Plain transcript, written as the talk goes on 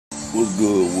What's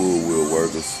good, Woodwill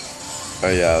workers? How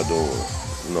y'all doing?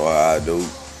 You know how I do.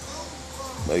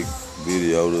 Make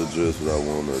video to address what I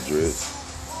want to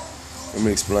address. Let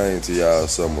me explain to y'all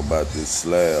something about this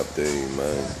slab thing,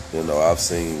 man. You know, I've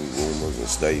seen rumors and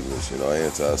statements,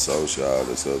 anti-social, all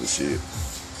this other shit.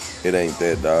 It ain't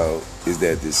that, dog. It's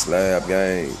that this slab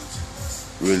game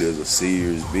really is a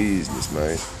serious business,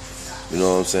 man. You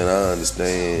know what I'm saying? I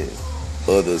understand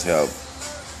others have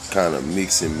kind of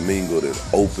mixed and mingled and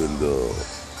opened the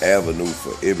avenue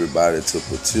for everybody to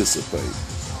participate.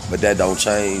 But that don't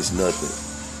change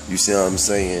nothing. You see what I'm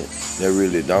saying? That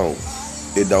really don't.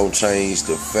 It don't change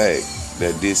the fact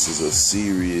that this is a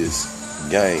serious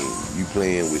game. You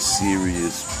playing with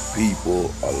serious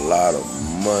people, a lot of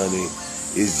money.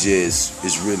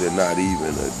 It's really not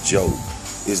even a joke.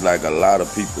 It's like a lot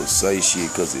of people say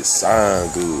shit because it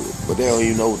sound good, but they don't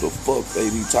even know what the fuck they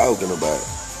be talking about.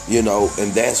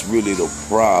 And that's really the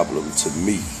problem to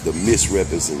me, the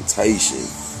misrepresentation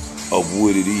of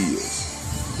what it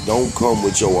is. Don't come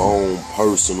with your own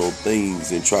personal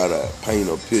things and try to paint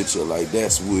a picture like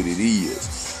that's what it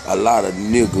is. A lot of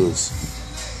niggas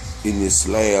in this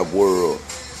slab world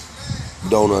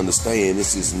don't understand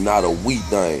this is not a wheat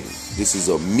thing. This is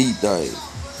a meat thing.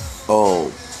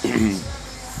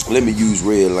 Let me use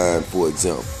Redline for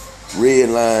example.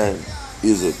 Redline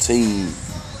is a team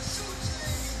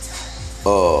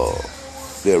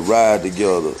that ride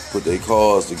together, put their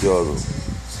cars together,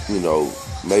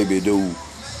 maybe do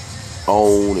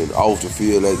on and off the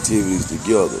field activities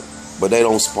together, but they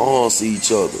don't sponsor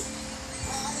each other.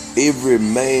 Every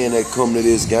man that come to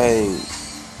this game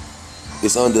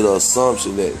is under the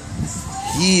assumption that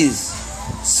his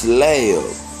slab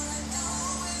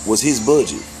was his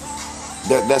budget.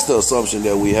 That's the assumption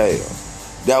that we have.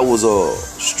 That was a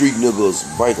street nigga's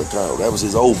bank account. That was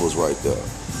his overs right there.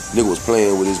 Nigga was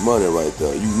playing with his money right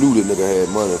there. You knew the nigga had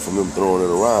money from him throwing it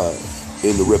around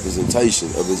in the representation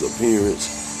of his appearance,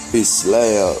 his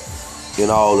slab, and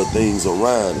all the things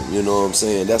around him. You know what I'm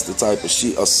saying? That's the type of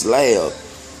shit. A slab.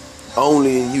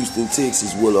 Only in Houston,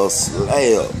 Texas will a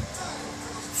slab,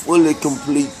 fully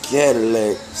complete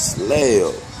Cadillac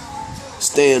slab,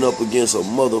 stand up against a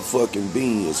motherfucking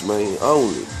Benz, man.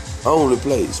 Only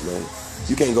place, man.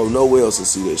 You can't go nowhere else and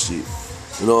see that shit.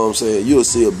 You know what I'm saying? You'll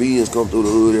see a Benz come through the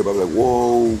hood, everybody like,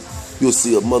 whoa. You'll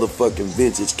see a motherfucking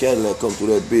vintage Cadillac come through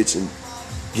that bitch and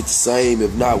get the same,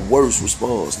 if not worse,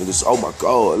 response. Niggas, oh my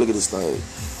God, look at this thing.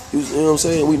 You know what I'm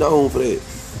saying? We known for that.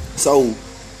 So,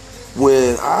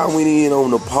 when I went in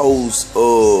on the post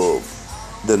of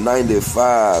the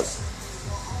 95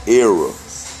 era,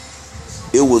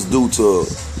 it was due to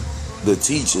the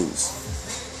teachings.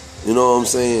 You know what I'm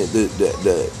saying?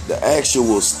 The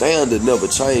actual standard never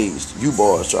changed. You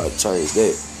boys try to change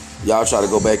that. Y'all try to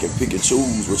go back and pick and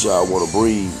choose what y'all want to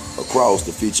bring across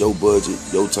to fit your budget,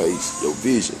 your taste, your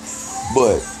vision.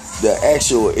 But the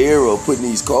actual era of putting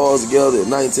these cars together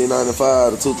in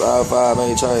 1995 to 2005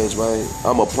 ain't changed, man.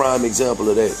 I'm a prime example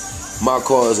of that. My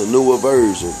car is a newer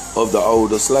version of the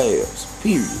older slabs,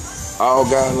 period. All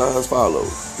guidelines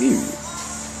followed, period.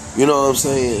 You know what I'm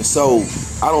saying? So,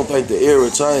 I don't think the era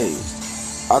changed.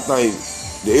 I think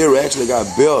the era actually got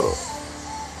better.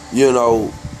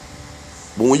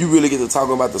 But when you really get to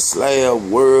talking about the slab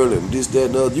world and this, that,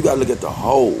 and the other, you gotta look at the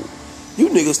whole. You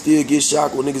niggas still get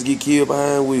shocked when niggas get killed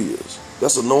behind wheels.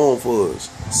 That's a norm for us.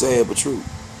 Sad but true.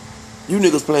 You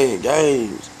niggas playing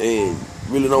games and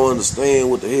really don't understand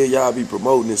what the hell y'all be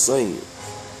promoting and saying.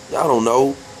 Y'all don't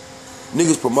know.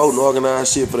 Niggas promoting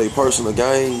organized shit for their personal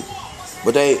gain.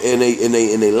 But they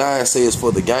line say it's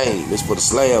for the game. It's for the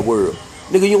slab world.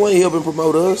 Nigga, you ain't helping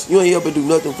promote us. You ain't helping do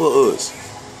nothing for us.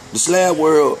 The slab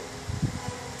world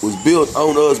was built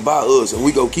on us, by us, and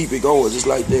we go keep it going just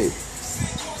like that.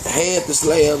 Half the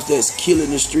slabs that's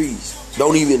killing the streets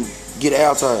don't even get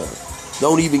our time.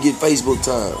 Don't even get Facebook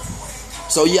time.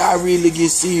 So y'all really get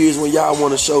serious when y'all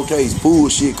want to showcase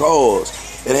bullshit cars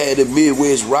and had the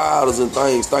Midwest riders and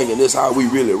things thinking that's how we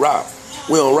really rock.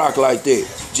 We don't rock like that.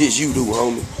 Just you do,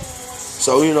 homie.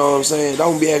 So, you know what I'm saying?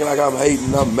 Don't be acting like I'm hating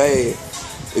and I'm mad.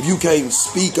 If you can't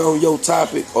speak on your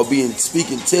topic or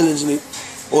speak intelligently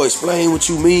or explain what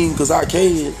you mean, because I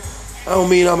can, I don't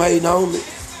mean I'm hating,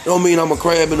 homie. Don't mean I'm a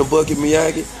crab in a bucket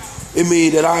Miyagi. It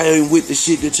mean that I ain't with the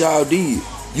shit that y'all did.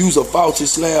 Use a faulty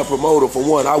slab promoter for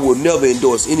one. I will never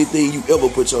endorse anything you ever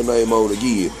put your name on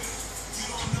again.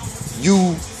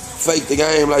 You fake the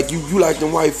game like you like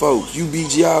them white folks. You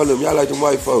BG them, y'all like them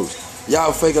white folks.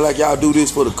 Y'all faking like y'all do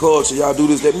this for the culture. Y'all do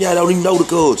this, that. Y'all don't even know the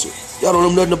culture. Y'all don't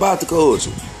know nothing about the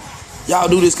culture. Y'all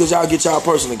do this because y'all get y'all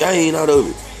personal gain out of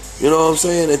it. You know what I'm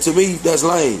saying? And to me, that's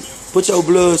lame. Put your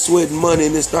blood, sweat, and money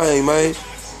in this thing, man.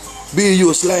 Build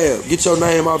you a slab. Get your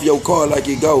name off your car like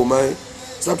it go, man.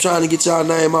 Stop trying to get y'all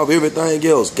name off everything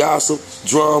else. Gossip,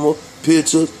 drama,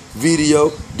 pictures,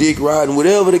 video, dick riding,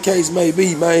 whatever the case may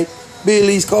be, man. Build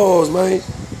these cars, man.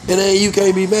 And then you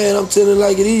can't be mad. I'm telling it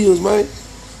like it is, man.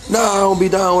 Nah, I don't be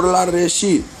down with a lot of that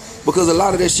shit. Because a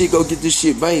lot of that shit go get this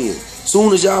shit banned.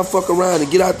 Soon as y'all fuck around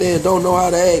and get out there and don't know how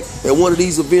to act at one of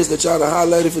these events that y'all done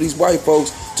highlighted for these white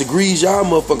folks to grease y'all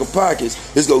motherfucking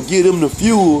pockets, it's gonna give them the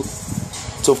fuel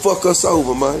to fuck us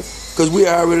over, man. Because we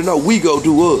already know we go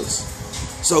do us.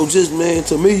 So just, man,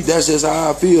 to me, that's just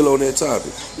how I feel on that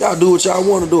topic. Y'all do what y'all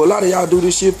want to do. A lot of y'all do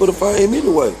this shit for the fame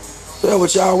anyway. That's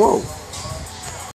what y'all want.